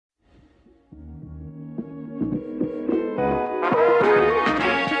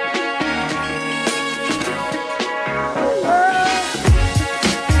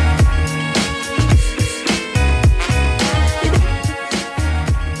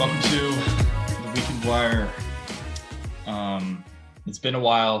Welcome to the Weekend Wire. It's been a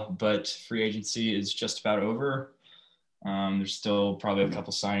while, but free agency is just about over. There's still probably a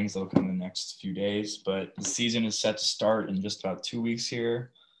couple signings that'll come in the next few days, but the season is set to start in just about 2 weeks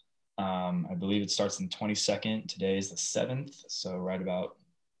here. I believe it starts on the 22nd. Today is the 7th, so right about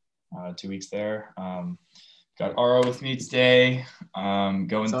 2 weeks there. Got Aro with me today,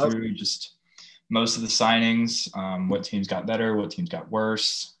 going through just most of the signings, what teams got better, what teams got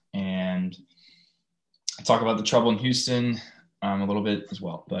worse, and talk about the trouble in Houston a little bit as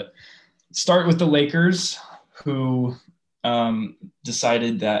well. But start with the Lakers, who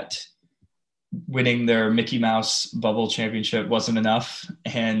decided that winning their Mickey Mouse bubble championship wasn't enough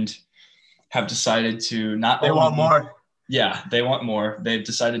and have decided to They want more. Yeah, they want more. They've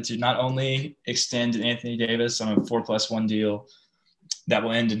decided to not only extend Anthony Davis on a 4+1 deal that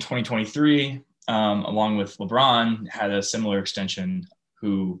will end in 2023, along with LeBron had a similar extension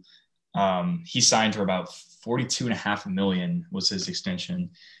who he signed for about $42.5 million was his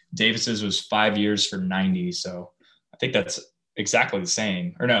extension. Davis's was 5 years for 90. So I think that's exactly the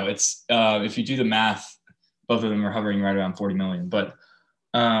same. Or no, it's if you do the math, both of them are hovering right around 40 million. But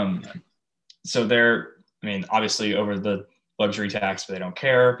so they're, I mean, obviously over the luxury tax, but they don't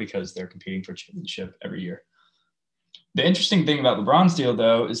care because they're competing for a championship every year. The interesting thing about LeBron's deal,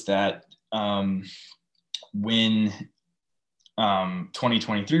 though, is that when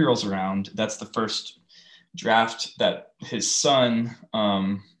 2023 rolls around, that's the first draft that his son,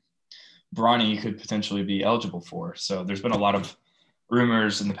 Bronny, could potentially be eligible for. So there's been a lot of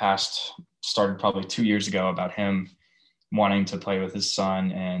rumors in the past, started probably 2 years ago, about him wanting to play with his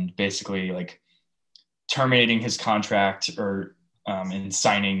son and basically like terminating his contract or and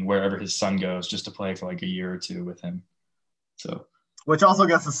signing wherever his son goes just to play for like a year or two with him. So, which also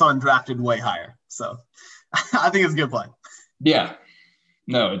gets the son drafted way higher. So I think it's a good play. Yeah,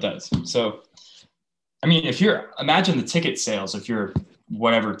 no, it does. So, I mean, imagine the ticket sales if you're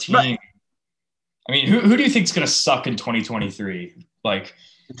whatever team. Right. I mean, who do you think is going to suck in 2023? Like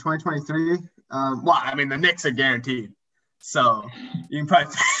in 2023? Well, I mean, the Knicks are guaranteed. So you can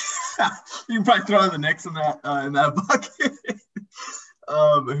probably throw in the Knicks in that bucket.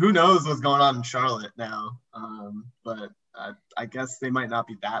 Who knows what's going on in Charlotte now? But I guess they might not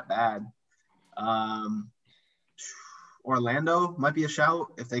be that bad. Orlando might be a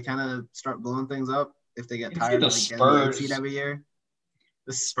shout if they kind of start blowing things up. If they get tired of getting the 8 seed every year.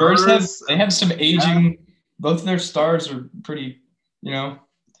 The Spurs have some aging. Yeah. Both of their stars are pretty, Yeah,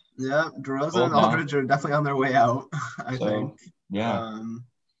 DeRozan and Aldridge are definitely on their way out, I think. Yeah.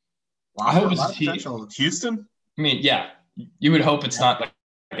 I hope it's potential. Houston? I mean, yeah. You would hope it's not like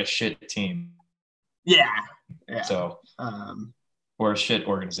a shit team. Yeah. So, or a shit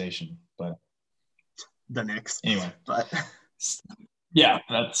organization, but the Knicks. Anyway. But yeah,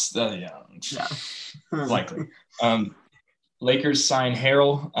 that's likely. Lakers sign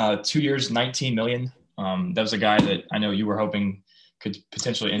Harrell, 2 years, $19 million. That was a guy that I know you were hoping could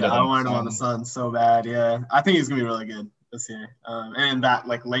potentially end up. I wanted him on the Suns so bad. Yeah, I think he's gonna be really good this year. And that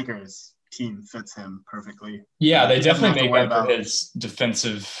like team fits him perfectly. Yeah, they definitely make up for his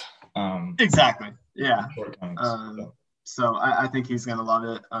defensive. Exactly. Yeah. So I think he's gonna love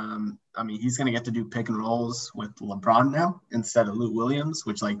it. I mean, he's gonna get to do pick and rolls with LeBron now instead of Lou Williams,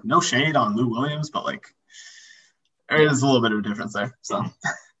 which like no shade on Lou Williams, but like there is a little bit of a difference there. So.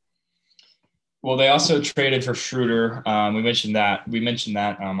 Well, they also traded for Schroeder. We mentioned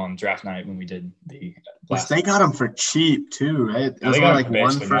that on draft night when we did the last. They got him for cheap too, right? It was only like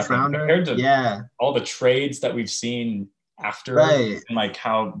one first rounder. Compared to all the trades that we've seen after, and like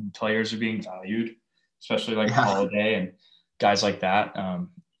how players are being valued, especially like Holiday and guys like that.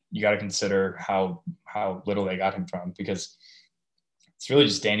 You got to consider how little they got him from, because it's really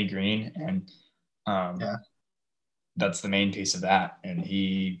just Danny Green, and that's the main piece of that. And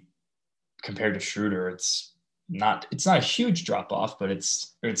he, compared to Schroeder, it's not a huge drop off, but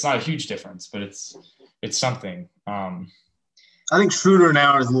it's not a huge difference, but it's something. I think Schroeder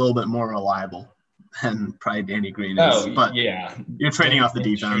now is a little bit more reliable than probably Danny Green is. But yeah, you're trading off the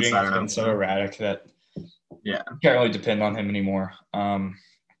defense. I don't know. It's so erratic that you can't really depend on him anymore.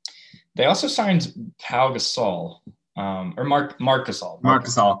 They also signed Pau Gasol, or Marc Gasol. Marc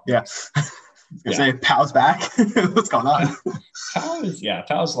Gasol, yeah. Say Pau's back. What's going on?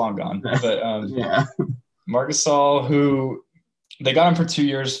 Pau's long gone. But Marc Gasol, who they got him for 2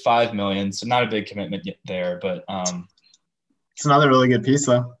 years, $5 million, so not a big commitment yet there. But it's another really good piece,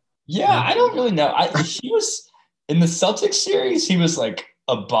 though. Yeah, I don't really know. He was in the Celtics series. He was like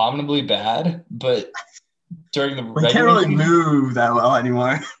abominably bad, but during the we can't really move that well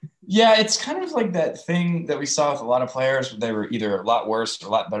anymore. Yeah, it's kind of like that thing that we saw with a lot of players where they were either a lot worse or a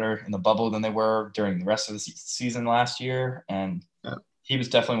lot better in the bubble than they were during the rest of the season last year. And he was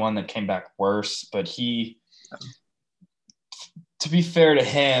definitely one that came back worse. But to be fair to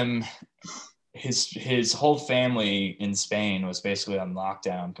him, his whole family in Spain was basically on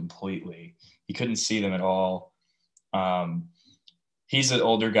lockdown completely. He couldn't see them at all. He's an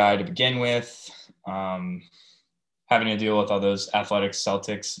older guy to begin with. Having to deal with all those athletic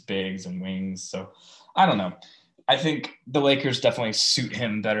Celtics bigs and wings. So I don't know. I think the Lakers definitely suit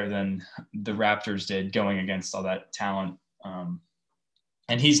him better than the Raptors did going against all that talent. And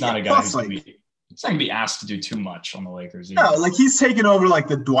he's not a guy who's he's not gonna be asked to do too much on the Lakers either. No, like he's taking over like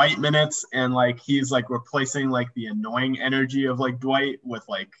the Dwight minutes and like he's like replacing like the annoying energy of like Dwight with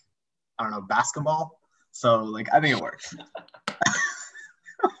like, I don't know, basketball. So like I think it works.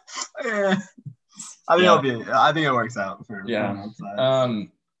 Yeah. I think it works out for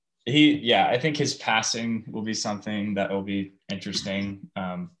I think his passing will be something that will be interesting.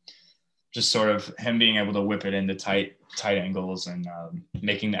 Just sort of him being able to whip it into tight angles and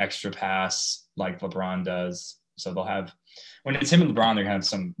making the extra pass like LeBron does. So they'll have, when it's him and LeBron, they're gonna have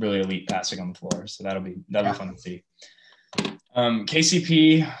some really elite passing on the floor. So that'll be fun to see.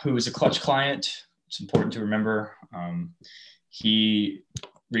 KCP, who is a Clutch client, it's important to remember. He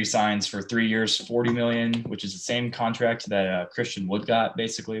re-signs for 3 years, $40 million, which is the same contract that Christian Wood got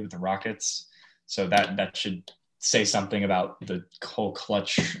basically with the Rockets. So that should say something about the whole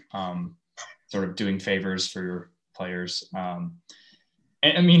Clutch sort of doing favors for your players. And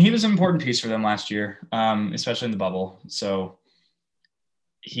I mean, he was an important piece for them last year, especially in the bubble. So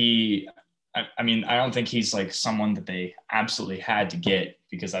I don't think he's like someone that they absolutely had to get,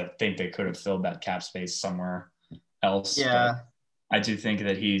 because I think they could have filled that cap space somewhere else. Yeah. But I do think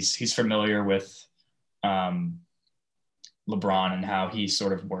that he's familiar with LeBron and how he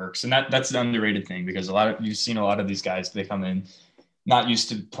sort of works. And that's an underrated thing, because you've seen a lot of these guys, they come in not used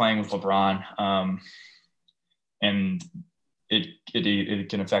to playing with LeBron. And it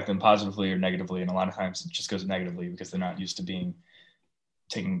can affect them positively or negatively. And a lot of times it just goes negatively because they're not used to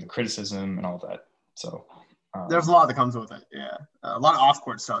taking the criticism and all that. So there's a lot that comes with it. Yeah. A lot of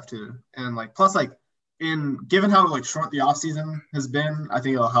off-court stuff too. And like, plus like, given how like short the off season has been, I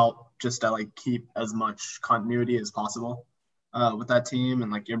think it'll help just to like keep as much continuity as possible with that team.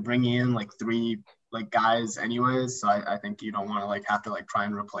 And like you're bringing in like 3 like guys anyways, so I think you don't want to like have to like try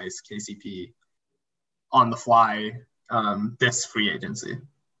and replace KCP on the fly this free agency.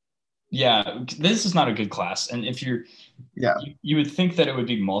 Yeah, this is not a good class. And if you would think that it would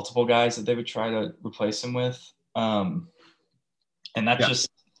be multiple guys that they would try to replace him with, and that's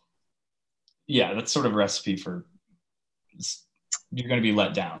that's sort of a recipe for you're going to be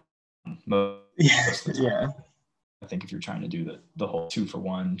let down. Yeah. I think if you're trying to do the whole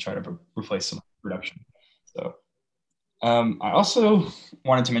 2-for-1, try to replace some production. So I also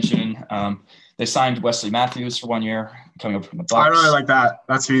wanted to mention they signed Wesley Matthews for 1 year, coming up from the Bucks. I really like that.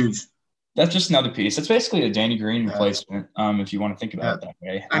 That's huge. That's just another piece. It's basically a Danny Green replacement, if you want to think about it that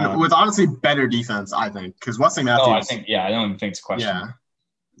way. And with honestly better defense, I think, because Wesley Matthews. I don't even think it's a question.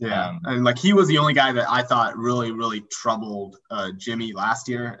 Yeah. And like he was the only guy that I thought really, really troubled Jimmy last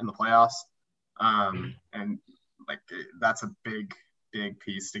year in the playoffs. And like that's a big, big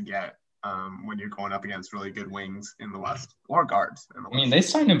piece to get when you're going up against really good wings in the West or guards. I mean, they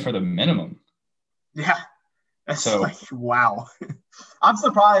signed him for the minimum. Yeah. It's like, wow. I'm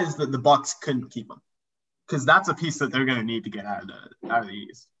surprised that the Bucks couldn't keep him, because that's a piece that they're going to need to get out of the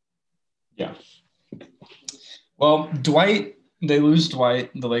East. Yeah. Well, Dwight, they lose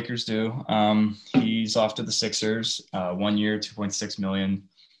Dwight. The Lakers do. He's off to the Sixers. 1 year, $2.6 million.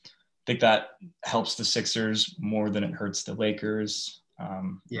 I think that helps the Sixers more than it hurts the Lakers.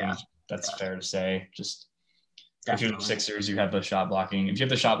 That's fair to say. Just definitely. If you're the Sixers, you have the shot blocking. If you have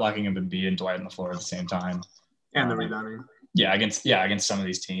the shot blocking of Embiid and Dwight on the floor at the same time, and the rebounding. Against some of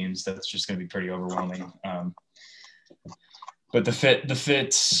these teams, that's just going to be pretty overwhelming. But the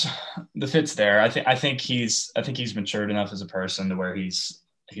fit's there. I think he's matured enough as a person to where he's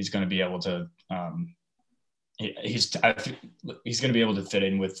going to be able to he's going to be able to fit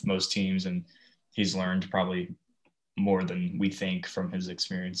in with most teams, and he's learned probably more than we think from his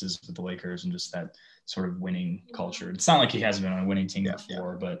experiences with the Lakers and just that sort of winning culture. It's not like he hasn't been on a winning team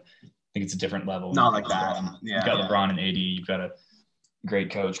before, but I think it's a different level. Not like that. You've got LeBron and AD. You've got a great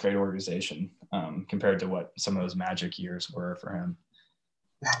coach, great organization, compared to what some of those Magic years were for him.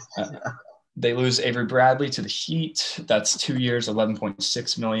 They lose Avery Bradley to the Heat. That's 2 years,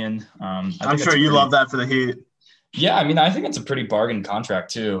 $11.6 million. I'm sure you love that for the Heat. Yeah, I mean, I think it's a pretty bargain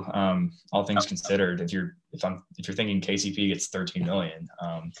contract too. All things considered, if you're if you're thinking KCP gets $13 million,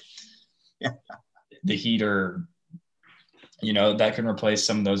 Yeah. the Heat are, that can replace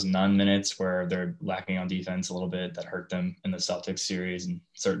some of those minutes where they're lacking on defense a little bit that hurt them in the Celtics series and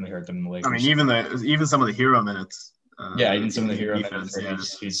certainly hurt them in the Lakers. I mean, even some of the hero minutes. Even some of the hero minutes where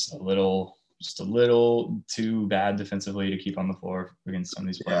he's just a little too bad defensively to keep on the floor against some of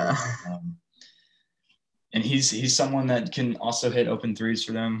these players. Yeah. And he's someone that can also hit open threes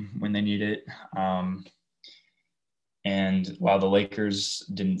for them when they need it. And while the Lakers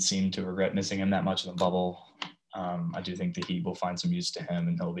didn't seem to regret missing him that much in the bubble, I do think the Heat will find some use to him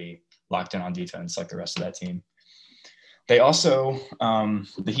and he'll be locked in on defense like the rest of that team. They also,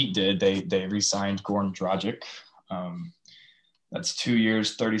 the Heat did, they re-signed Goran Dragic. That's 2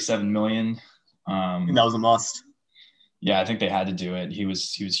 years, $37 million. And that was a must. Yeah, I think they had to do it. He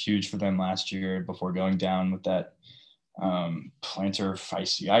was huge for them last year before going down with that plantar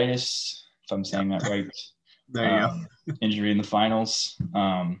fasciitis, if I'm saying that right. There you go. Injury in the finals.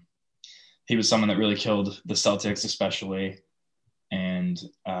 He was someone that really killed the Celtics, especially, and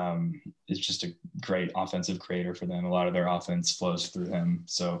is just a great offensive creator for them. A lot of their offense flows through him.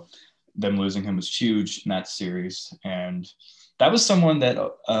 So them losing him was huge in that series, and that was someone that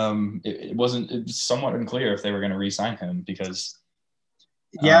it was somewhat unclear if they were going to re-sign him because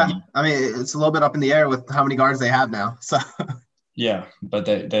I mean, it's a little bit up in the air with how many guards they have now. So yeah, but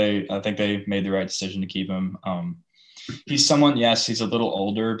I think they made the right decision to keep him. He's someone, yes, he's a little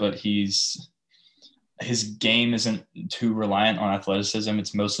older, but his game isn't too reliant on athleticism.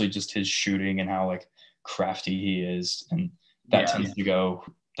 It's mostly just his shooting and how like crafty he is, and that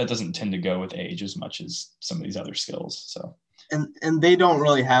doesn't tend to go with age as much as some of these other skills. So. And they don't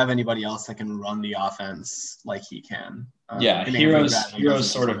really have anybody else that can run the offense like he can.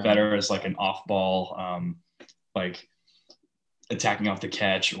 Hero's sort of better as like an off-ball, like attacking off the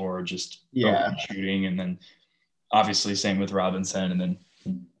catch or just shooting. And then obviously same with Robinson. And then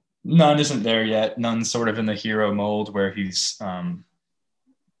Nunn isn't there yet. Nunn's sort of in the hero mold where he's,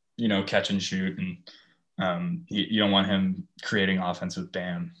 catch and shoot. And you don't want him creating offense with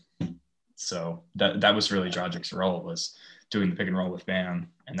Bam. So that was really Dragic's role, was doing the pick and roll with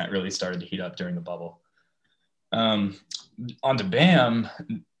Bam, and that really started to heat up during the bubble. Onto Bam,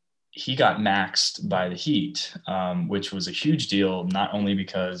 he got maxed by the Heat, which was a huge deal, not only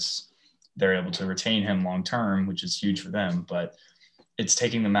because they're able to retain him long-term, which is huge for them, but it's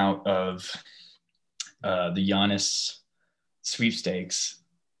taking them out of the Giannis sweepstakes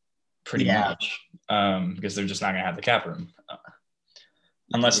pretty much, because they're just not going to have the cap room.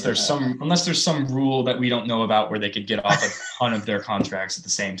 Unless there's some rule that we don't know about where they could get off a ton of their contracts at the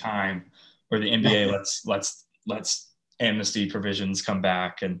same time, where the NBA lets amnesty provisions come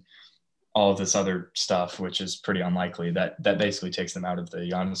back and all of this other stuff, which is pretty unlikely. That basically takes them out of the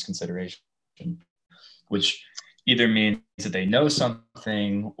Giannis consideration, which either means that they know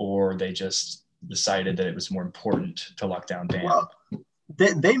something or they just decided that it was more important to lock down Bam. Well,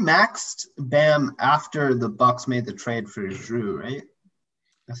 they maxed Bam after the Bucks made the trade for Drew, right?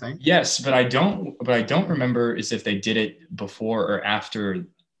 I think. Yes, but I don't remember is if they did it before or after.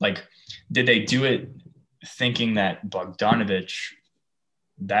 Like, did they do it thinking that Bogdanović,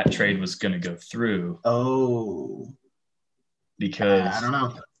 that trade was going to go through? Oh, because I don't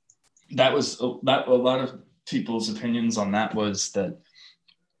know. That was a lot of people's opinions on that was that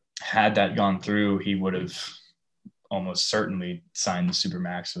had that gone through, he would have almost certainly signed the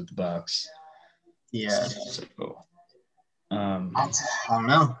Supermax with the Bucks. Yeah. So, I don't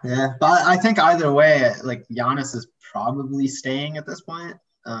know. Yeah, but I think either way, like Giannis is probably staying at this point.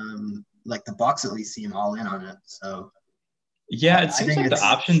 Like the Bucks at least seem all in on it. So yeah, it seems like the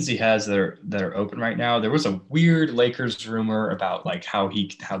options he has that are open right now. There was a weird Lakers rumor about like how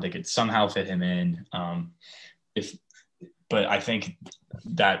they could somehow fit him in. But I think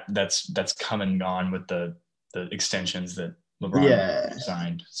that's come and gone with the extensions that LeBron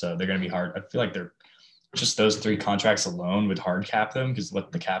signed. So they're going to be hard. I feel like they're just those 3 contracts alone would hard cap them because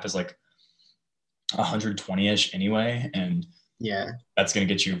the cap is like 120-ish anyway. And that's going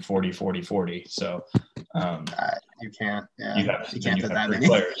to get you 40. So you can't. Yeah, you can't put that many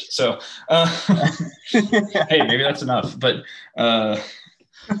players. So hey, maybe that's enough. But I'd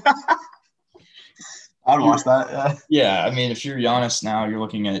watch that. Yeah, I mean, if you're Giannis now, you're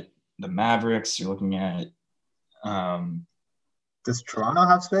looking at the Mavericks. You're looking at. Does Toronto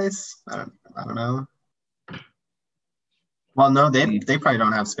have space? I don't know. Well, no, they probably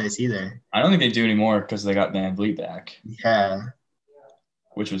don't have space either. I don't think they do anymore because they got Van Vliet back. Yeah.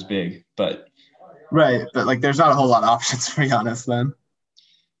 Which was big, but. Right, but like, there's not a whole lot of options for Giannis then.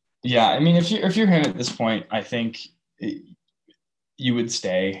 Yeah, I mean, if you're him at this point, I think you would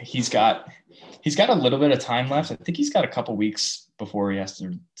stay. He's got a little bit of time left. I think he's got a couple weeks before he has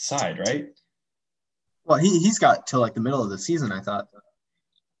to decide, right? Well, he's got till like the middle of the season, I thought.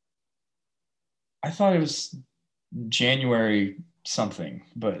 I thought it was January something,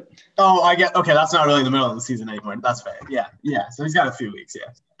 but I get okay. That's not really the middle of the season anymore. That's fair. Yeah. So he's got a few weeks.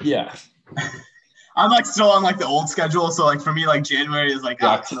 Yeah. I'm like still on like the old schedule, so like for me, like January is like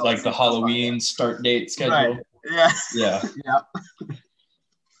like the Halloween start date schedule. Right. Yeah. Yeah. Yeah.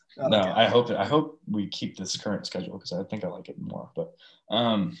 No, I hope we keep this current schedule because I think I like it more. But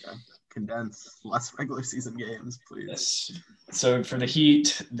condense less regular season games, please. Yes. So for the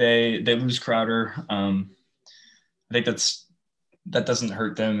Heat, they lose Crowder. I think that doesn't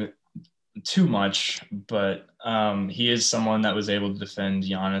hurt them too much, but he is someone that was able to defend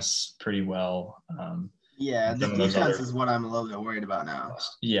Giannis pretty well. The defense is what I'm a little bit worried about now.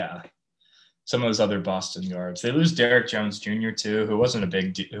 Yeah. Some of those other Boston guards. They lose Derek Jones Jr. too, who wasn't a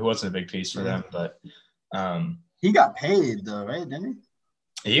big piece for them, but he got paid though, right? Didn't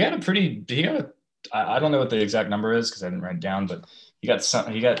he? I don't know what the exact number is because I didn't write it down, but he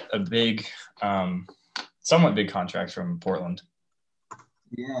got a big, somewhat big contract from Portland.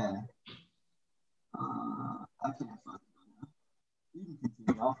 Yeah. I can't find it. You can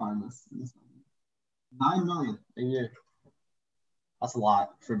continue. I'll find this. $9 million a year. That's a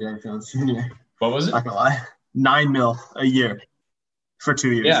lot for Derek Jones Jr. What was it? Not gonna lie. $9 million a year for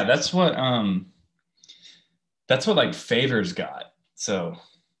 2 years. Yeah, that's what like Favors got. So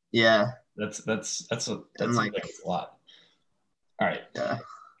yeah, that's a lot. All right. Yeah.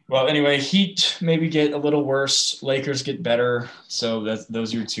 Well, anyway, Heat maybe get a little worse. Lakers get better. So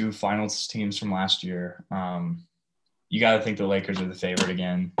those are your two finals teams from last year. You got to think the Lakers are the favorite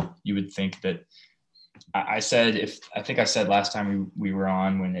again. You would think that. I said last time we were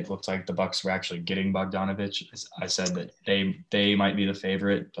on when it looked like the Bucks were actually getting Bogdanovich. I said that they might be the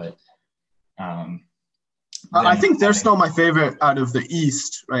favorite, but I think they're still my favorite out of the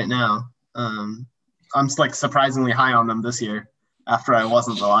East right now. I'm like surprisingly high on them this year after I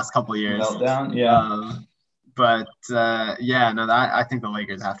wasn't the last couple of years. Meltdown, yeah. I think the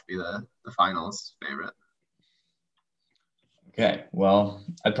Lakers have to be the finals favorite. Okay, well,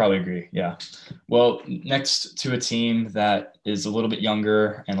 I'd probably agree. Yeah. Well, next to a team that is a little bit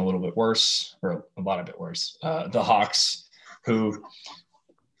younger and a little bit worse, or a lot of bit worse, the Hawks, who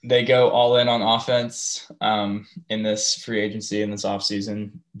they go all in on offense in this free agency in this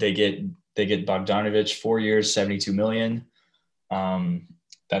offseason. They get Bogdanovich, 4 years, $72 million.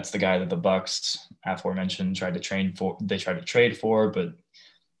 That's the guy that the Bucks, aforementioned, tried to trade for, but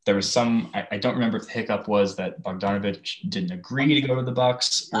there was some, I don't remember if the hiccup was that Bogdanovich didn't agree to go to the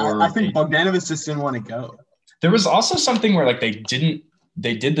Bucks. I think Bogdanovich just didn't want to go. There was also something where like they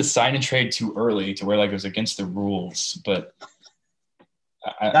did the sign and trade too early to where like it was against the rules, but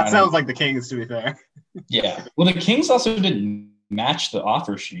that sounds like the Kings, to be fair. Yeah. Well, the Kings also didn't match the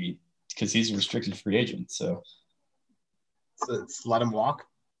offer sheet because he's a restricted free agent. So it's let him walk.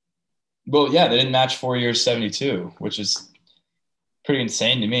 Well, yeah, they didn't match 4 years, 72, which is pretty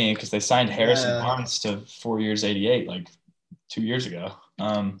insane to me because they signed Harrison Barnes to 4 years, 88, like 2 years ago.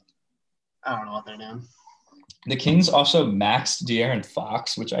 I don't know what they're doing. The Kings also maxed De'Aaron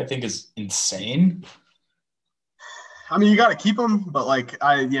Fox, which I think is insane. I mean, you got to keep him, but like,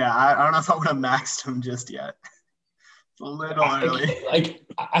 I don't know if I would have maxed him just yet. It's a little early.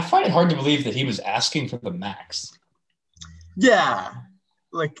 I find it hard to believe that he was asking for the max. Yeah,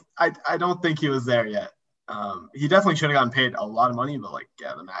 like I don't think he was there yet. He definitely should have gotten paid a lot of money, but like,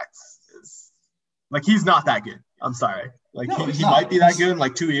 yeah, the max is like he's not that good. I'm sorry. Like no, he might be that good in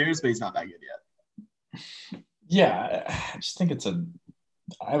like 2 years, but he's not that good yet. Yeah, I just think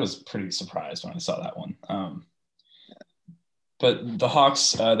I was pretty surprised when I saw that one. But the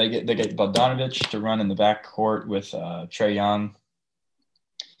Hawks, they get Bogdanovich to run in the backcourt with Trae Young.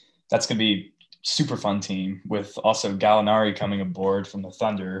 That's going to be super fun team with also Gallinari coming aboard from the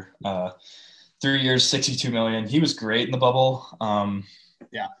Thunder. 3 years, $62 million. He was great in the bubble.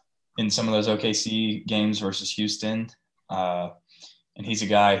 In some of those OKC games versus Houston. And he's a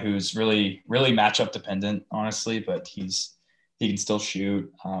guy who's really, really matchup dependent, honestly, but he can still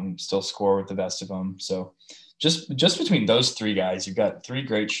shoot, still score with the best of them. So just between those three guys, you've got three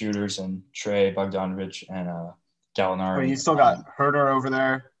great shooters in Trae, Bogdanovich, and Gallinari. But you still got Herter over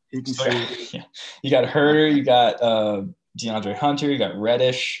there. He can shoot. Yeah. You got Herter, you got DeAndre Hunter, you got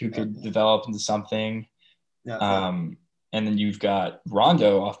Reddish, who could develop into something. Yeah. And then you've got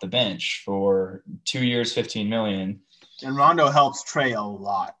Rondo off the bench for 2 years, $15 million. And Rondo helps Trae a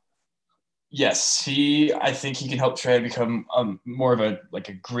lot. Yes, I think he can help Trey become more of a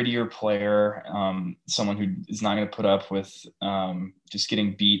grittier player, someone who is not going to put up with just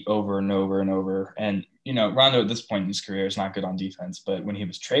getting beat over and over and over. And Rondo at this point in his career is not good on defense, but when he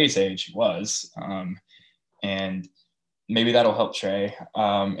was Trey's age, he was. And maybe that'll help Trey.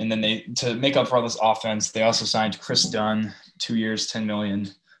 And then to make up for all this offense, they also signed Chris Dunn, 2 years, $10 million,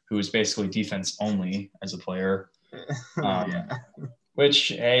 who is basically defense only as a player. Yeah. Which,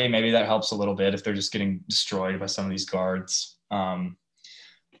 hey, maybe that helps a little bit if they're just getting destroyed by some of these guards. But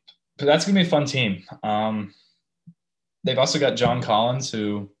that's going to be a fun team. They've also got John Collins,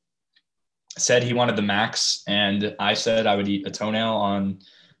 who said he wanted the max, and I said I would eat a toenail on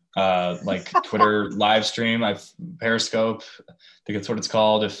Twitter live stream. Periscope, I think that's what it's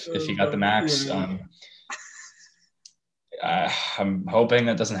called, if he got the max. Yeah. I'm hoping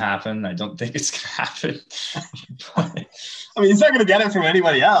that doesn't happen. I don't think it's going to happen. But, I mean, he's not going to get it from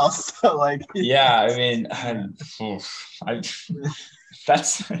anybody else. So, yeah, I mean,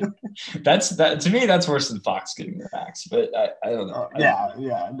 that's to me, that's worse than Fox getting the max. But I don't know.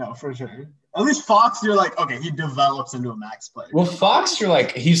 No, for sure. At least Fox, you're like, okay, he develops into a max player. Well, Fox, you're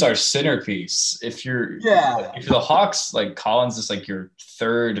like, he's our centerpiece. If you're the Hawks, Collins is your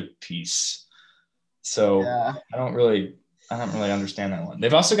third piece. So I don't really understand that one.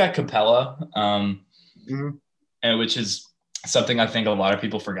 They've also got Capella, and which is something I think a lot of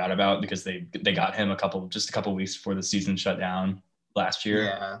people forgot about because they got him just a couple weeks before the season shut down last year.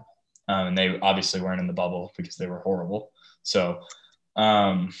 Yeah. And they obviously weren't in the bubble because they were horrible. So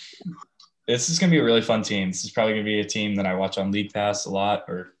this is going to be a really fun team. This is probably going to be a team that I watch on League Pass a lot,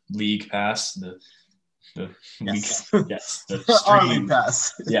 or League Pass, the yes. League, yes, the our League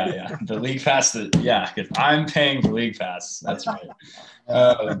Pass. The League Pass. Because I'm paying for League Pass. That's right.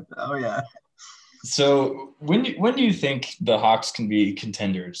 Oh yeah. So when do you think the Hawks can be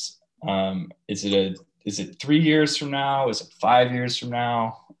contenders? Is it 3 years from now? Is it 5 years from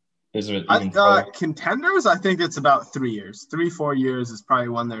now? Is it contenders? I think it's about 3 years. 3-4 years is probably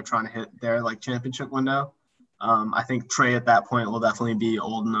when they're trying to hit their championship window. I think Trey at that point will definitely be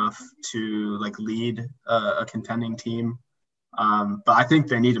old enough to lead a contending team. But I think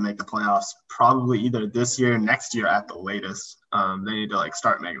they need to make the playoffs probably either this year or next year at the latest. They need to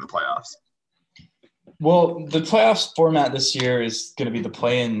start making the playoffs. Well, the playoffs format this year is going to be the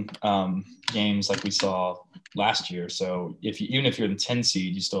play-in games like we saw last year. So even if you're the 10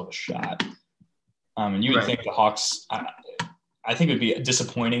 seed, you still have a shot. And you would think the Hawks I think it would be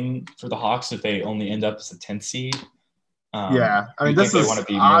disappointing for the Hawks if they only end up as the 10th seed. I mean, I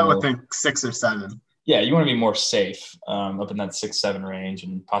would think 6 or 7. Yeah, you want to be more safe up in that 6-7 range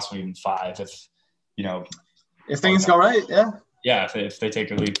and possibly even 5 if things go right. Yeah, if they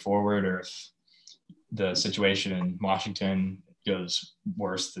take a leap forward, or if the situation in Washington goes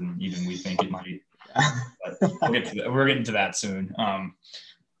worse than even we think it might. But we're getting to that soon. I'm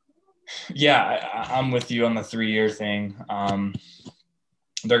with you on the 3-year thing.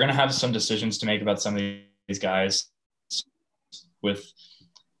 They're going to have some decisions to make about some of these guys.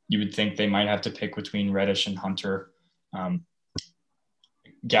 You would think they might have to pick between Reddish and Hunter.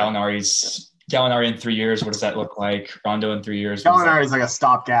 Gallinari in 3 years. What does that look like? Rondo in 3 years. Gallinari is like a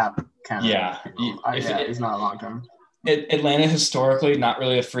stopgap kind of. Yeah. He's not long term. Atlanta historically not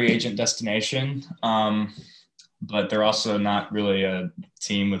really a free agent destination, but they're also not really a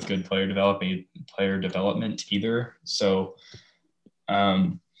team with good player development either. So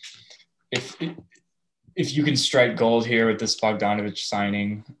if you can strike gold here with this Bogdanovic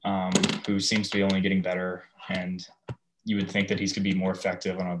signing, who seems to be only getting better, and you would think that he's going to be more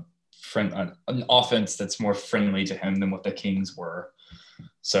effective on an offense that's more friendly to him than what the Kings were.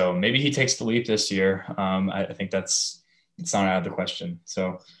 So maybe he takes the leap this year. I think it's not out of the question.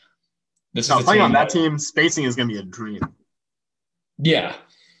 So this is playing on that team. Spacing is going to be a dream. Yeah,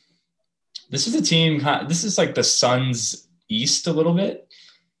 this is a team. This is like the Suns East a little bit.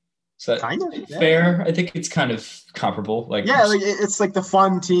 So kind of fair. I think it's kind of comparable. It's like the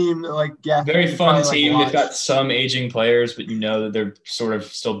fun team. Very fun team. They've got some aging players, but that they're sort of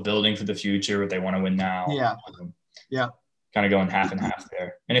still building for the future. But they want to win now. Yeah. Kind of going half and half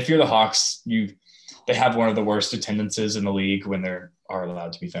there. And if you're the Hawks, they have one of the worst attendances in the league when there are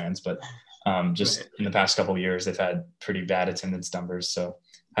allowed to be fans. But in the past couple of years, they've had pretty bad attendance numbers. So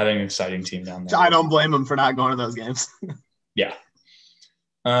having an exciting team down there. I don't blame them for not going to those games. Yeah.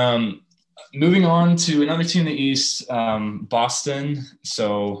 Moving on to another team in the East, Boston.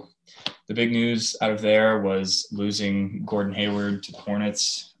 So the big news out of there was losing Gordon Hayward to the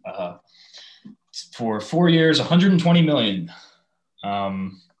Hornets for 4 years, $120 million. That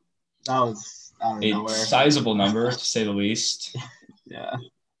was a sizable number, to say the least. Yeah.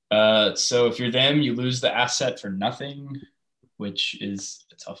 So if you're them, you lose the asset for nothing, which is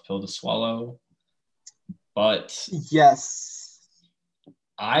a tough pill to swallow. But yes,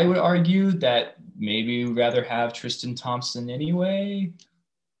 I would argue that maybe we'd rather have Tristan Thompson anyway.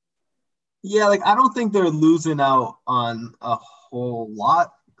 Yeah, like I don't think they're losing out on a whole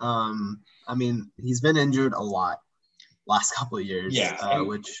lot. I mean, he's been injured a lot last couple of years. Yeah.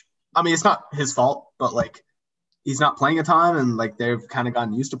 Which I mean, it's not his fault, but like he's not playing a ton, and like they've kind of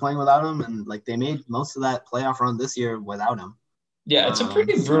gotten used to playing without him, and like they made most of that playoff run this year without him. Yeah, it's a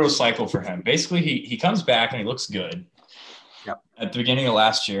pretty brutal cycle for him. Basically, he comes back and he looks good. Yep. At the beginning of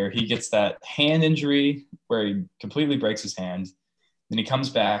last year, he gets that hand injury where he completely breaks his hand. Then he comes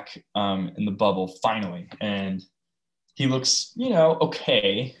back in the bubble finally, and he looks,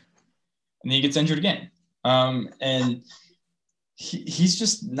 okay. And then he gets injured again. And he's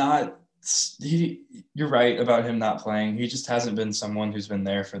just not – you're right about him not playing. He just hasn't been someone who's been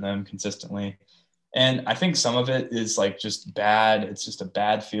there for them consistently. And I think some of it is like just bad. It's just a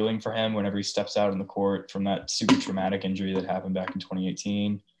bad feeling for him whenever he steps out in the court from that super traumatic injury that happened back in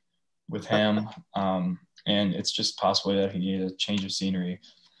 2018 with him. And it's just possibly that he needed a change of scenery.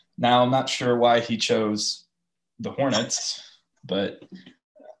 Now, I'm not sure why he chose the Hornets, but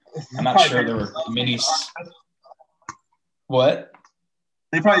I'm not sure there were many. What?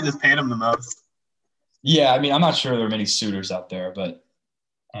 They probably just paid him the most. Yeah, I mean, I'm not sure there are many suitors out there, but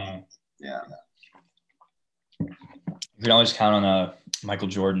yeah. You can always count on Michael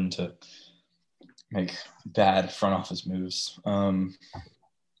Jordan to make bad front office moves.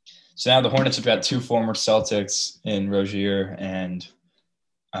 So now the Hornets have got two former Celtics in Rozier and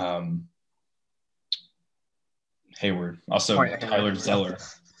Hayward. Also Tyler Zeller.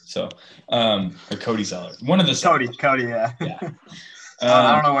 So or Cody Zeller. One of the Cody, yeah. Yeah.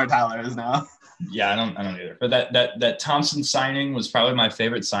 I don't know where Tyler is now. Yeah, I don't either. But that Thompson signing was probably my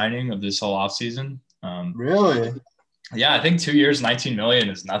favorite signing of this whole offseason. Really? Yeah, I think 2 years, $19 million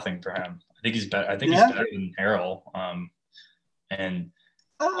is nothing for him. I think he's better. He's better than Harrell.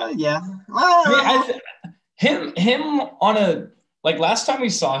 Yeah. I mean, him on last time we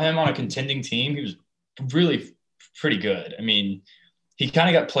saw him on a contending team, he was really pretty good. I mean, he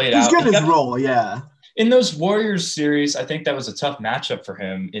kind of got played out. He's good his role, yeah. In those Warriors series, I think that was a tough matchup for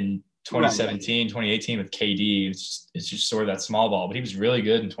him in 2017, 2018 with KD. It's just sort of that small ball, but he was really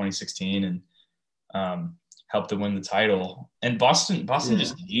good in 2016 and helped to win the title. And Boston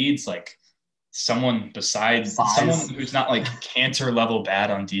just needs like someone besides someone who's not like Cantor level bad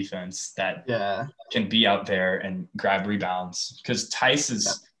on defense that can be out there and grab rebounds. Because Tice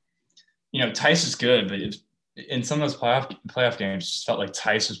is good, but in some of those playoff games, it just felt like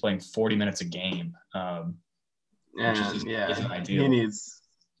Tice was playing 40 minutes a game, which isn't ideal. He needs,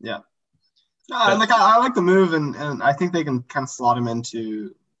 I like the move, and I think they can kind of slot him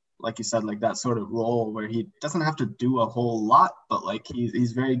into, like you said, like that sort of role where he doesn't have to do a whole lot, but like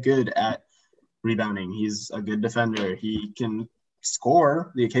he's very good at rebounding. He's a good defender. He can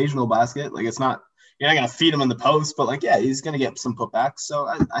score the occasional basket. Like you're not gonna feed him in the post, but like he's gonna get some putbacks. So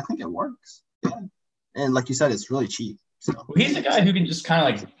I think it works. Yeah. And like you said, it's really cheap. So he's a guy who can just kind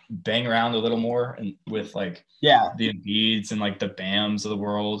of like bang around a little more and with like the Embiids and like the Bams of the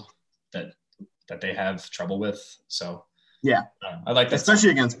world that they have trouble with. So I like that,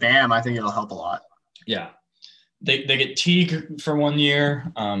 especially against Bam. I think it'll help a lot. Yeah, they get Teague for 1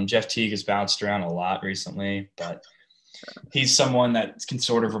 year. Jeff Teague has bounced around a lot recently, but he's someone that can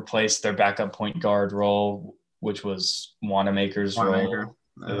sort of replace their backup point guard role, which was Wanamaker's role.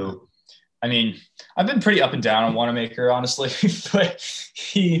 So, I mean, I've been pretty up and down on Wanamaker, honestly, but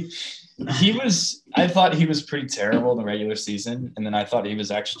I thought he was pretty terrible in the regular season, and then I thought he was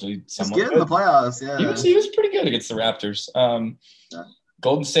actually somewhat good in the playoffs. Yeah, he was pretty good against the Raptors.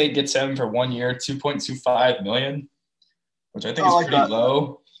 Golden State gets him for 1 year, $2.25 million, which I think is pretty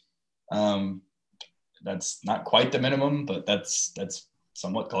low. That's not quite the minimum, but that's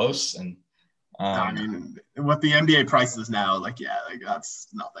somewhat close. And I mean, what the NBA prices now, that's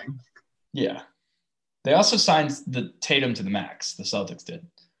nothing. Yeah. They also signed the Tatum to the max. The Celtics did,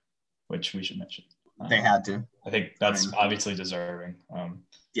 which we should mention. They had to. I think that's obviously deserving. Not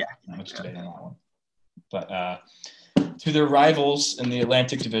much debate on that one. But to their rivals in the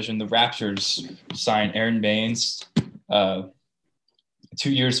Atlantic Division, the Raptors signed Aaron Baines, 2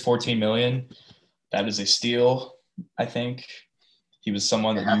 years, $14 million. That is a steal, I think. He was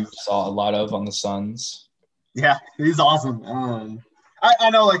someone that you saw a lot of on the Suns. Yeah, he's awesome.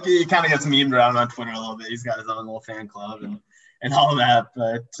 I know, he kind of gets memed around on Twitter a little bit. He's got his own little fan club and all that.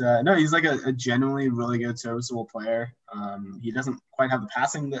 But, no, he's a genuinely really good serviceable player. He doesn't quite have the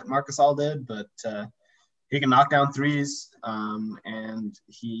passing that Marc Gasol did, but he can knock down threes, and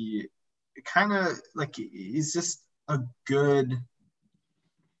he kind of like he's just a good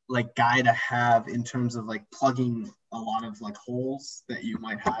like guy to have in terms of like plugging a lot of like holes that you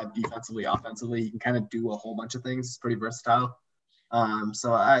might have defensively, offensively. He can kind of do a whole bunch of things. It's pretty versatile.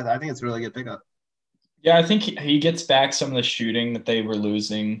 So I think it's a really good pickup. Yeah, I think he gets back some of the shooting that they were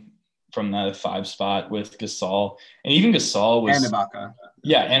losing from the 5 spot with Gasol. And even Gasol was – and Ibaka.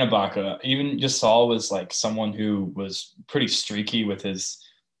 Yeah, and Ibaka. Even Gasol was like someone who was pretty streaky with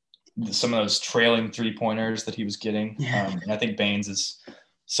some of those trailing three-pointers that he was getting. Yeah. And I think Baines is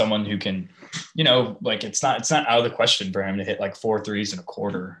someone who can, you know, like it's not out of the question for him to hit like 4 threes in a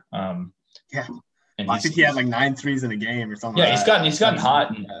quarter. Yeah. And I think he had like 9 threes in a game or something. Yeah, he's gotten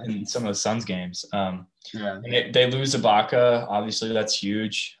hot in some of the Suns games. And they lose Ibaka. Obviously, that's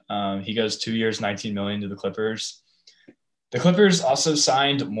huge. He goes 2 years, $19 million to the Clippers. The Clippers also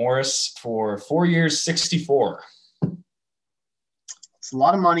signed Morris for 4 years, $64 million. It's a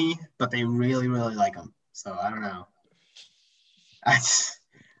lot of money, but they really, really like him. So I don't know.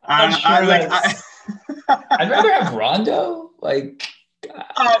 I'd rather have Rondo. Like,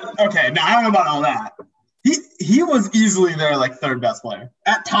 okay, now I don't know about all that. He was easily their like third best player.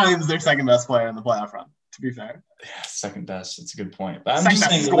 At times, their second best player in the playoff run. To be fair, yeah, second best. That's a good point. But I'm just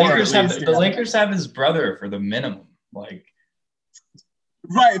saying the Lakers have his brother for the minimum. Like,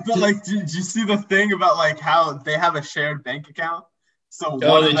 right, but like, did you see the thing about like how they have a shared bank account? So they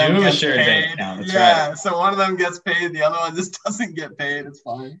do have a shared bank account. That's right. So one of them gets paid, the other one just doesn't get paid. It's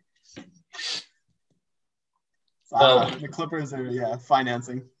fine. So, well, the Clippers are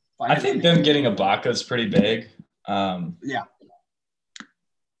financing. I think them getting Ibaka is pretty big. Yeah.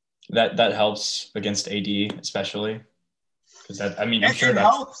 That helps against AD especially because I'm sure it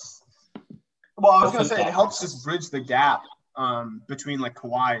helps. Well, I was gonna say it helps just bridge the gap between like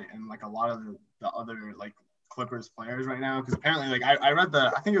Kawhi and like a lot of the other like Clippers players right now, because apparently like I read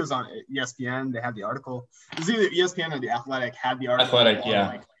I think it was on ESPN, they had the article. It was either ESPN or The Athletic had the article.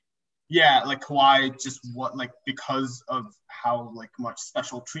 Like Kawhi just because of how like much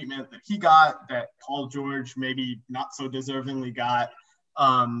special treatment that he got, that Paul George maybe not so deservingly got,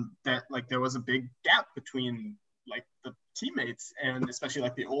 that like there was a big gap between like the teammates, and especially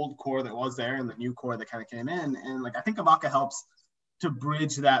like the old core that was there and the new core that kind of came in, and like I think Ibaka helps to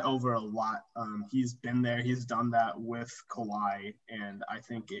bridge that over a lot. He's been there, he's done that with Kawhi, and I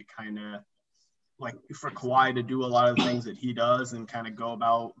think it kind of like for Kawhi to do a lot of the things that he does and kind of go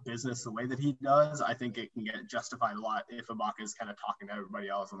about business the way that he does, I think it can get justified a lot if Ibaka is kind of talking to everybody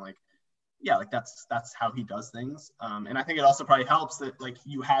else and like, yeah, like that's how he does things. And I think it also probably helps that like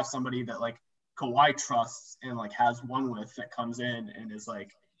you have somebody that like Kawhi trusts and like has one with that comes in and is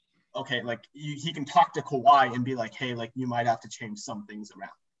like, okay, like he can talk to Kawhi and be like, hey, like you might have to change some things around,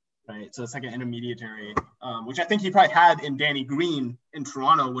 right? So it's like an intermediary, which I think he probably had in Danny Green in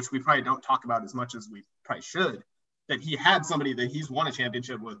Toronto, which we probably don't talk about as much as we probably should, that he had somebody that he's won a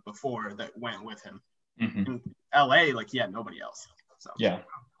championship with before that went with him. Mm-hmm. In LA, like he had nobody else. So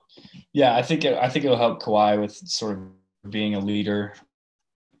yeah, I think it'll help Kawhi with sort of being a leader,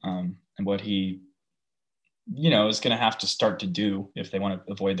 and what he is going to have to start to do if they want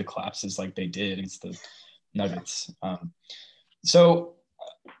to avoid the collapses like they did against the Nuggets. So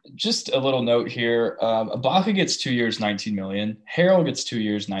just a little note here. Ibaka gets 2 years, $19 million. Harrell gets 2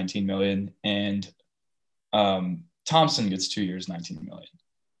 years, $19 million. And Thompson gets 2 years, $19 million.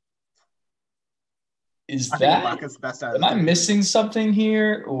 Am I missing something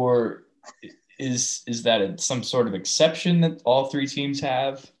here? Or is that some sort of exception that all three teams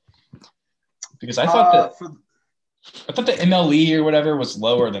have? Because I thought the MLE or whatever was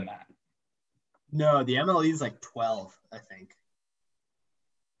lower than that. No, the MLE is like 12, I think.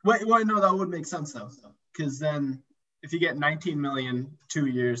 Wait, no, that would make sense though. Because then if you get 19 million 2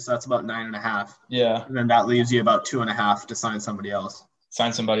 years, that's about 9.5. Yeah. And then that leaves you about 2.5 to sign somebody else.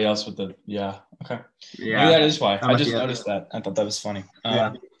 Sign somebody else with the okay. Yeah. Maybe that is why. I just noticed that. I thought that was funny.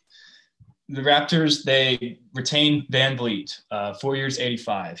 Yeah. The Raptors, they retained Van Vliet, 4 years,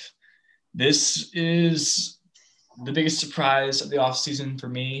 85. This is the biggest surprise of the offseason for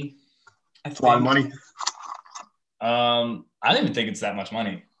me. It's a lot of money. I don't even think it's that much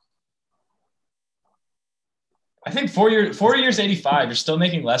money. I think 4 years, 85, you're still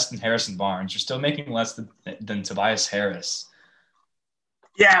making less than Harrison Barnes. You're still making less than Tobias Harris.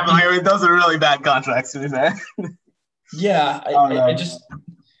 Yeah, but I mean, those are really bad contracts to be fair. Yeah,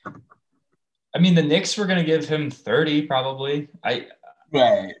 I mean, the Knicks were going to give him 30 probably.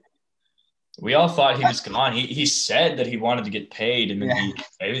 Right. We all thought he was gone. He said that he wanted to get paid, and then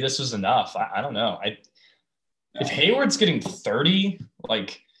maybe this was enough. I don't know. If Hayward's getting 30,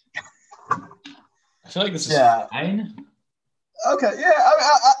 like feel like this is fine. Okay, yeah,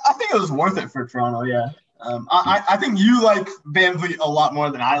 I think it was worth it for Toronto. Yeah, I think you like Van Vliet a lot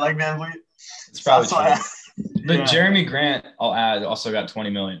more than I like Van Vliet. It's probably true. But Jeremy Grant, I'll add, also got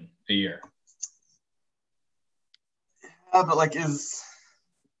 $20 million a year. Yeah, but like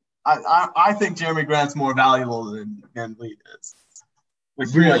I think Jeremy Grant's more valuable than Van Vliet is.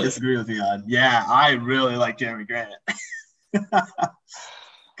 Which you might disagree with me on. Yeah, I really like Jeremy Grant.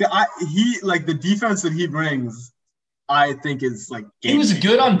 He like the defense that he brings, I think is like he was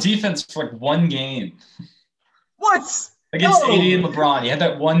good on defense for like one game. What? Against AD and LeBron. He had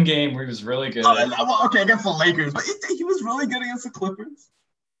that one game where he was really good. Okay, against the Lakers, but he was really good against the Clippers.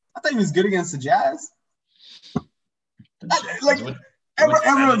 I thought he was good against the Jazz.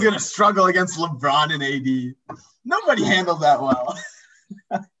 Everyone's gonna struggle against LeBron and AD. Nobody handled that well.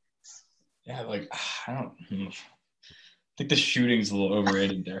 Yeah, like I think the shooting's a little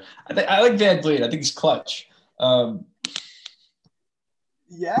overrated there. I like Van Vliet. I think he's clutch.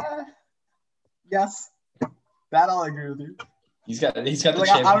 Yeah. Yes. That I'll agree with you. He's got the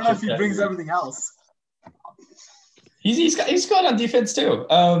championship. I don't know if he brings everything else. He's good on defense too.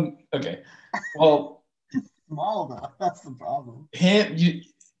 Okay. Well, small though. That's the problem. If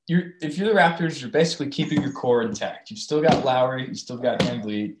you're the Raptors, you're basically keeping your core intact. You've still got Lowry, you still got Van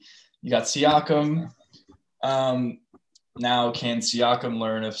Vliet, you got Siakam. Now, can Siakam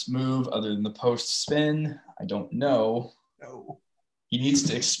learn a move other than the post spin? I don't know. No. He needs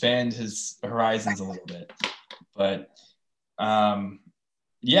to expand his horizons a little bit. But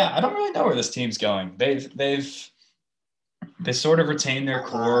yeah, I don't really know where this team's going. They sort of retained their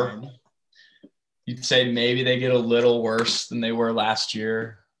core. You'd say maybe they get a little worse than they were last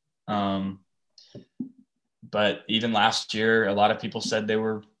year. But even last year, a lot of people said they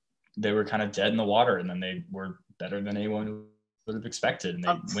were kind of dead in the water, and then they were better than anyone would have expected, and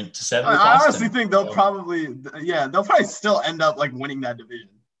they went to 7. I honestly think they'll probably still end up like winning that division.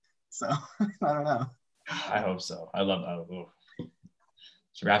 So I don't know. I hope so. I love that.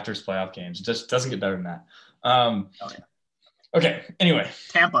 Raptors playoff games. It just doesn't get better than that. Okay. Anyway,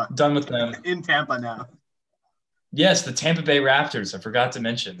 Tampa. Done with them. In Tampa now. Yes, the Tampa Bay Raptors. I forgot to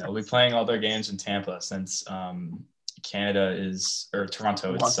mention they'll be playing all their games in Tampa since Toronto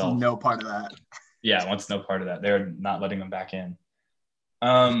itself wants no part of that. Yeah, wants no part of that. They're not letting them back in.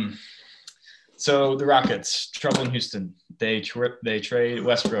 So the Rockets, trouble in Houston. They trade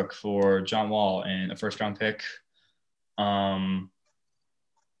Westbrook for John Wall and a first-round pick. I'm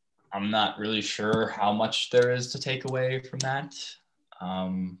not really sure how much there is to take away from that.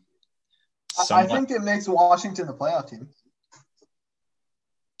 I think it makes Washington a playoff team.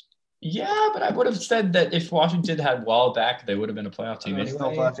 Yeah, but I would have said that if Washington had Wall back, they would have been a playoff team anyway.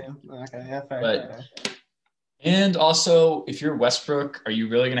 Still playoff team. Okay, yeah, fair. And also, if you're Westbrook, are you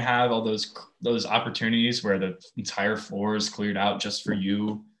really going to have all those opportunities where the entire floor is cleared out just for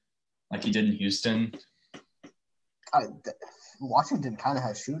you, like you did in Houston? Washington kind of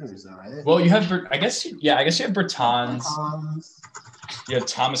has shooters, though, right? Well, you have, I guess you have Bertans. You have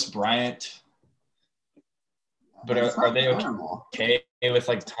Thomas Bryant. But are they okay with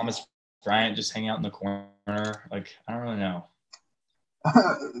like Thomas Bryant just hanging out in the corner? Like, I don't really know.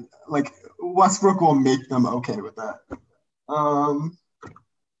 Like Westbrook will make them okay with that.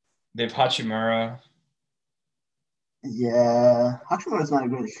 They have Hachimura. Yeah, Hachimura's not a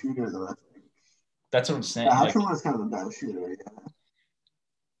great shooter though. I think. That's what I'm saying. Yeah, Hachimura's kind of a bad shooter. Yeah.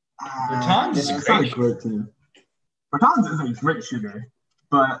 Bertans is a great team. Bertans is a great shooter,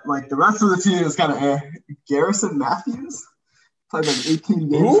 but like the rest of the team is kind of Garrison Matthews played like 18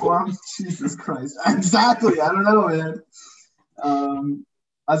 games for him. Jesus Christ! Exactly. I don't know, man.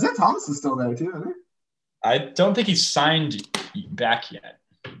 Isaiah Thomas is still there too, isn't he? I don't think he's signed back yet.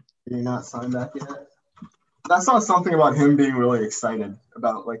 You're not signed back yet? I saw something about him being really excited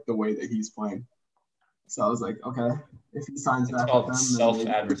about like the way that he's playing. So I was like, okay, if he signs back with them,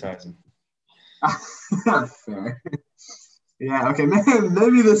 self-advertising. Fair. Yeah, okay,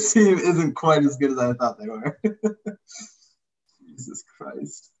 maybe this team isn't quite as good as I thought they were. Jesus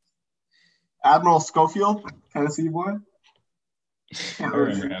Christ. Admiral Schofield, Tennessee boy. I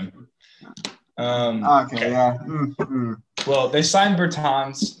remember him. Okay, yeah. Mm-hmm. Well, they signed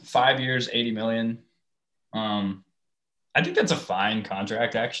Bertans 5 years, $80 million. I think that's a fine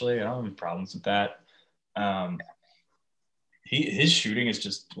contract, actually. I don't have any problems with that. His shooting is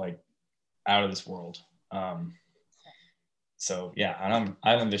just like out of this world. So yeah, I don't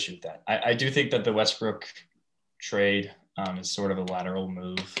have an issue with that. I do think that the Westbrook trade is sort of a lateral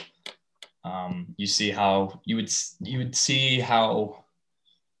move. You would see how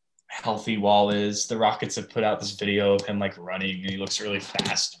healthy Wall is. The Rockets have put out this video of him like running and he looks really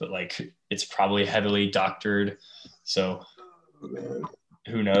fast, but like it's probably heavily doctored. So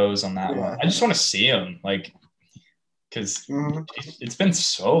who knows on that one. I just want to see him, like, because it's been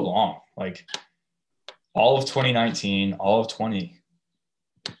so long, like all of 2019, all of 20.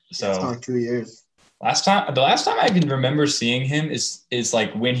 So it's like 2 years. The last time I can remember seeing him is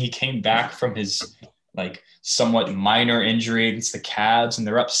like when he came back from his like somewhat minor injury against the Cavs, and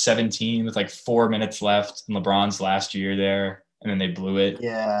they're up 17 with like 4 minutes left in LeBron's last year there, and then they blew it.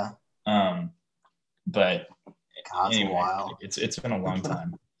 Yeah. But God, anyway, a while. It's been a long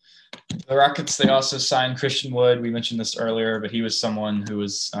time. The Rockets, they also signed Christian Wood. We mentioned this earlier, but he was someone who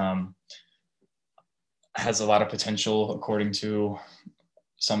was has a lot of potential according to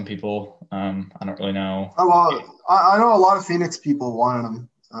some people. I don't really know. Oh, well, I know a lot of Phoenix people wanted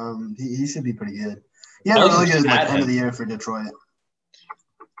him. He should be pretty good. He had a really good end of the year for Detroit.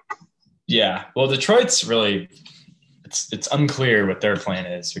 Yeah. Well, Detroit's really it's unclear what their plan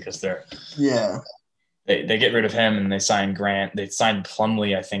is because they get rid of him and they sign Grant. They signed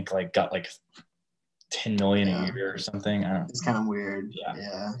Plumlee, I think, like got like $10 million a year or something. I don't know. It's kind of weird.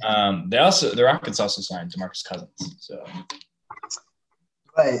 Yeah. The Rockets also signed DeMarcus Cousins. So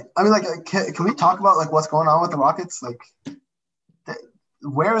right. I mean, like, can we talk about like what's going on with the Rockets? Like,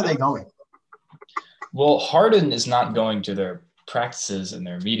 where are they going? Well, Harden is not going to their practices and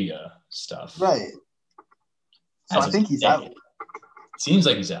their media stuff. Right. So I think he's out. Seems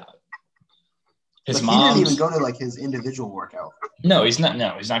like he's out. He didn't even go to like his individual workout. No, he's not.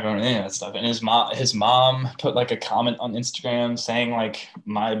 No, he's not going to any of that stuff. And his mom put like a comment on Instagram saying like,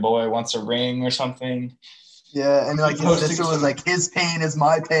 "My boy wants a ring" or something. Yeah, and like his sister was like, "His pain is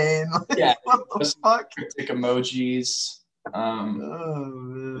my pain." Yeah, what the fuck? Cryptic emojis.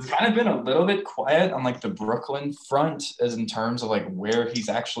 It's kind of been a little bit quiet on like the Brooklyn front, as in terms of like where he's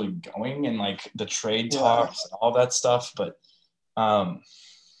actually going and like the trade talks and all that stuff. But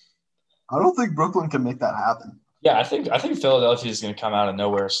I don't think Brooklyn can make that happen. Yeah, I think Philadelphia is going to come out of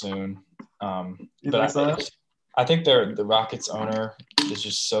nowhere soon. I think the Rockets owner is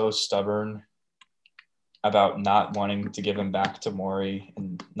just so stubborn about not wanting to give him back to Morey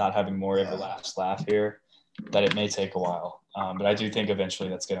and not having Morey have the last laugh here, that it may take a while. But I do think eventually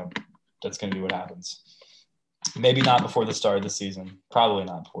that's gonna be what happens. Maybe not before the start of the season. Probably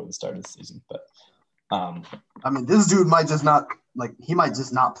not before the start of the season. But I mean, this dude might just not he might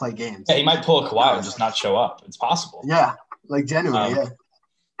just not play games. Yeah, he might pull a Kawhi and just not show up. It's possible. Yeah, like genuinely. Yeah.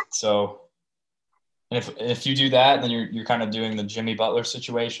 So, and if you do that, then you're kind of doing the Jimmy Butler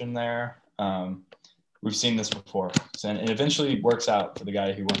situation there. We've seen this before, and it eventually works out for the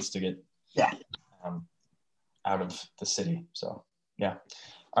guy who wants to get out of the city. So, yeah.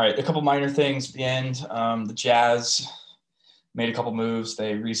 All right, a couple minor things at the end. The Jazz made a couple moves.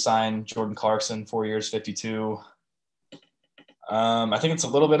 They re-signed Jordan Clarkson, 4 years, 52. I think it's a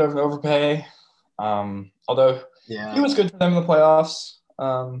little bit of an overpay, although he was good for them in the playoffs.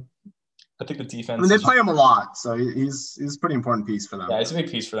 I think the defense. I mean, they play him a lot, so he's a pretty important piece for them. Yeah, he's a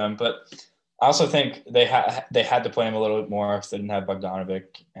big piece for them, but I also think they had to play him a little bit more if they didn't have Bogdanovic,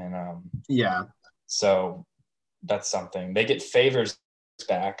 and so that's something. They get Favors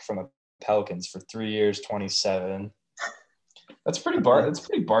back from the Pelicans for 3 years, 27. That's pretty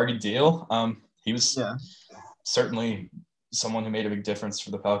bargain deal. He was certainly someone who made a big difference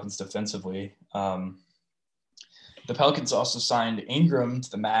for the Pelicans defensively. The Pelicans also signed Ingram to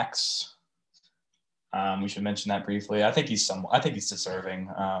the max. We should mention that briefly. I think he's deserving.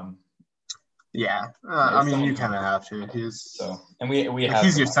 I mean, you kind of have to. He's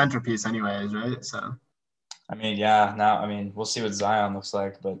your centerpiece, anyways, right? So, I mean, yeah. Now, I mean, we'll see what Zion looks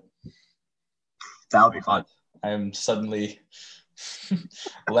like, but that'll be fun. I am suddenly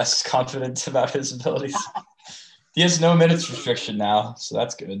less confident about his abilities. He has no minutes restriction now, so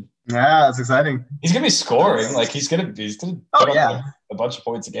that's good. Yeah, that's exciting. He's gonna be scoring. Like he's gonna put up a bunch of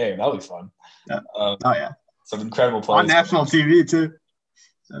points a game. That'll be fun. Yeah. Some incredible plays on national TV too.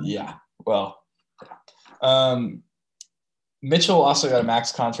 Yeah. Well. Mitchell also got a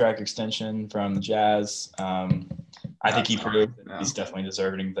max contract extension from the Jazz. I think he proved that he's definitely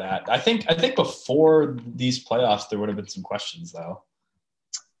deserving of that. I think before these playoffs there would have been some questions though.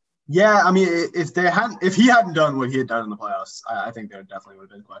 Yeah, I mean, if he hadn't done what he had done in the playoffs, I think there definitely would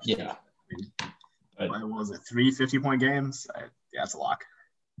have been questions. Yeah. What was it? 3 50-point games? It's a lot.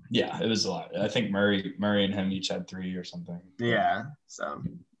 Yeah, it was a lot. I think Murray and him each had 3 or something. Yeah, so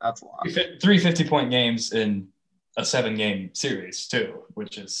that's a lot. 3 50-point games in a 7-game series too,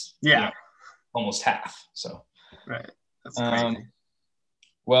 which is almost half. So right, that's crazy.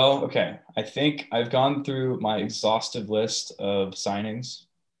 Well, okay. I think I've gone through my exhaustive list of signings.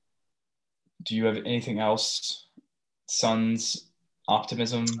 Do you have anything else? Suns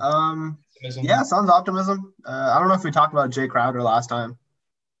optimism? Yeah, Suns optimism. I don't know if we talked about Jay Crowder last time.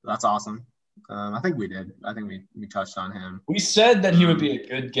 That's awesome. I think we did. I think we touched on him. We said that he would be a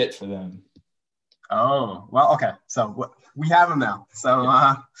good get for them. Oh, well, okay. So we have him now.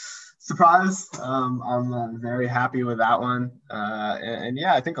 So surprise. I'm very happy with that one. And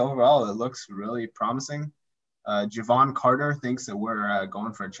yeah, I think overall it looks really promising. Javon Carter thinks that we're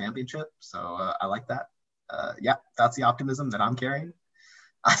going for a championship. So I like that. Yeah, that's the optimism that I'm carrying.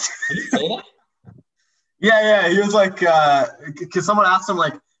 Did he say that? Yeah. He was like, because someone asked him,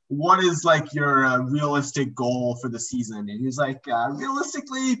 like, what is like your realistic goal for the season? And he was like,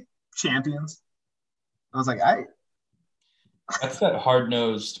 realistically, champions. I was like, That's that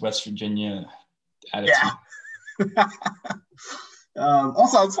hard-nosed West Virginia attitude. Yeah.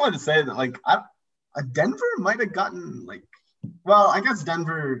 Also, I just wanted to say that, like, Denver might have gotten, like, well, I guess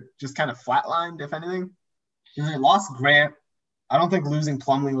Denver just kind of flatlined, if anything. They lost Grant. I don't think losing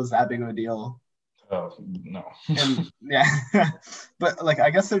Plumlee was that big of a deal. Oh, no. And yeah, but like, I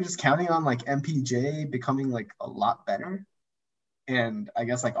guess they're just counting on like MPJ becoming like a lot better. And I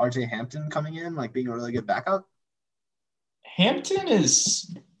guess like RJ Hampton coming in, like being a really good backup. Hampton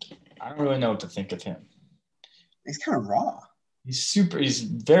is, I don't really know what to think of him. He's kind of raw. He's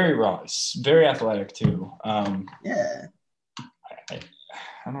very raw. He's very athletic too. Yeah. I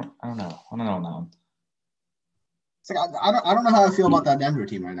don't know on that one. It's like, I don't know how I feel about that Denver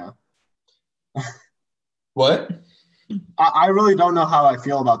team right now. What? I really don't know how I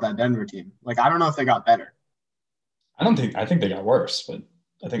feel about that Denver team. Like, I don't know if they got better. I think they got worse, but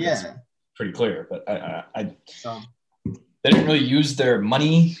I think that's pretty clear. But they didn't really use their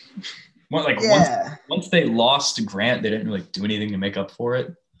money. Once they lost Grant, they didn't really do anything to make up for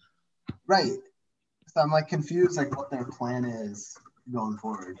it. Right. So I'm like confused, like what their plan is going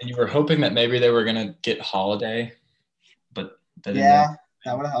forward. And you were hoping that maybe they were gonna get Holiday, but that would have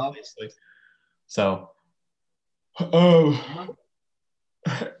helped. Obviously. So,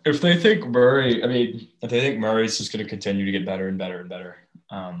 if they think Murray's just going to continue to get better and better and better,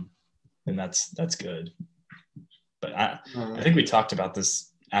 then that's good. But I think we talked about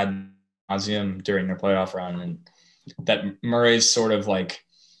this ad nauseum during their playoff run, and that Murray's sort of like,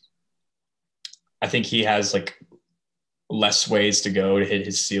 I think he has like less ways to go to hit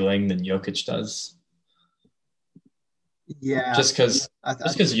his ceiling than Jokic does. Yeah, just because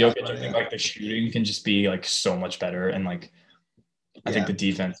Jokic, I think like the shooting can just be like so much better, and like I think the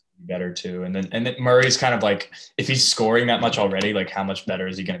defense can be better too. And then Murray's kind of like, if he's scoring that much already, like how much better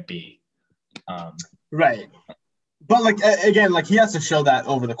is he going to be? Right, but like again, like he has to show that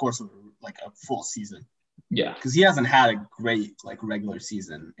over the course of like a full season. Yeah, because he hasn't had a great like regular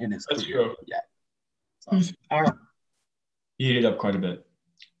season in his career yet. So I don't know. He heated up quite a bit.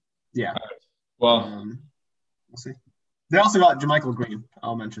 Yeah. Well, we'll see. They also got JaMychal Green.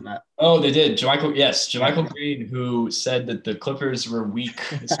 I'll mention that. Oh, they did. JaMychal Green, who said that the Clippers were weak,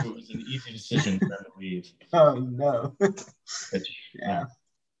 so it was an easy decision for them to leave. Oh, no. Yeah.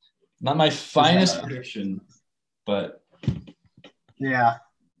 Not my finest prediction, but... Yeah,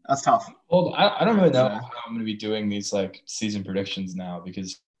 that's tough. Well, I don't really know how I'm going to be doing these, like, season predictions now,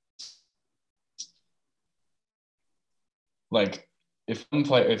 because, like, if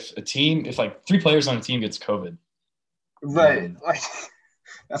like, 3 players on a team gets COVID, right, like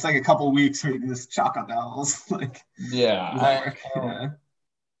that's like a couple weeks where you can just chalk up L's. Like, maybe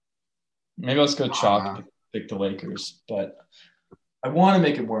let's go chalk pick the Lakers, but I want to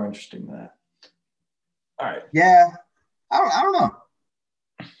make it more interesting than that. All right. Yeah, I don't know.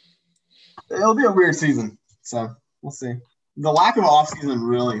 It'll be a weird season, so we'll see. The lack of off season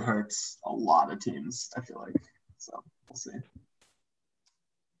really hurts a lot of teams, I feel like. So we'll see.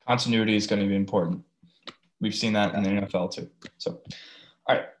 Continuity is going to be important. We've seen that in the NFL too. So,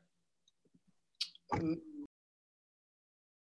 all right.